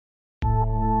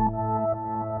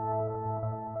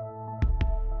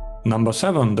Number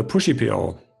 7, the pushy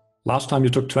PO. Last time you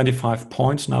took 25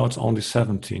 points, now it's only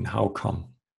 17. How come?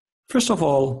 First of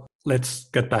all, let's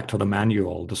get back to the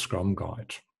manual, the Scrum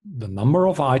guide. The number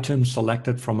of items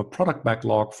selected from a product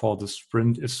backlog for the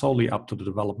sprint is solely up to the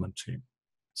development team.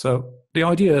 So the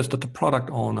idea is that the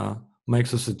product owner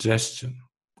makes a suggestion.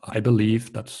 I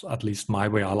believe that's at least my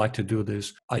way. I like to do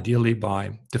this ideally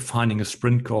by defining a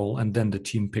sprint goal, and then the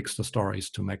team picks the stories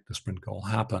to make the sprint goal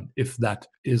happen, if that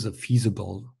is a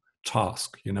feasible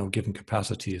task, given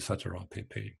capacity, etc.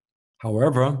 pp.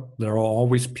 However, there are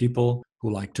always people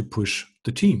who like to push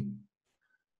the team,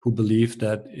 who believe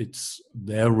that it's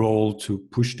their role to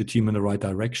push the team in the right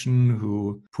direction,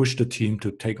 who push the team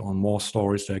to take on more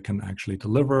stories they can actually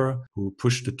deliver, who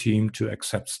push the team to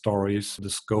accept stories, the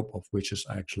scope of which is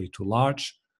actually too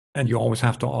large. And you always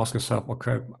have to ask yourself,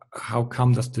 okay, how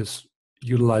come does this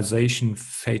utilization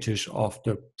fetish of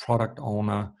the product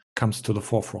owner comes to the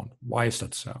forefront? Why is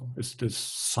that so? Is this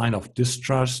sign of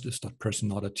distrust? Is that person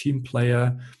not a team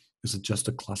player? Is it just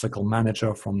a classical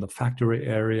manager from the factory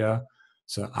area?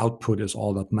 So output is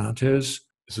all that matters.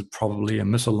 Is it probably a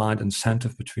misaligned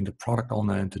incentive between the product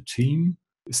owner and the team?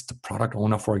 Is the product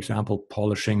owner, for example,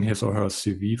 polishing his or her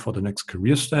CV for the next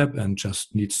career step and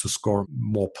just needs to score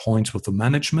more points with the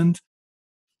management?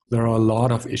 There are a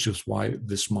lot of issues why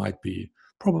this might be.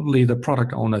 Probably the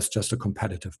product owner is just a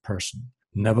competitive person.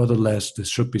 Nevertheless, this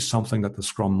should be something that the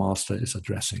Scrum Master is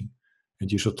addressing.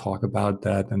 And you should talk about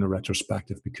that in a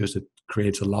retrospective, because it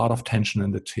creates a lot of tension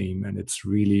in the team, and it's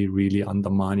really, really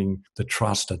undermining the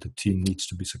trust that the team needs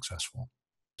to be successful.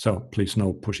 So please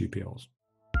no pushy POs.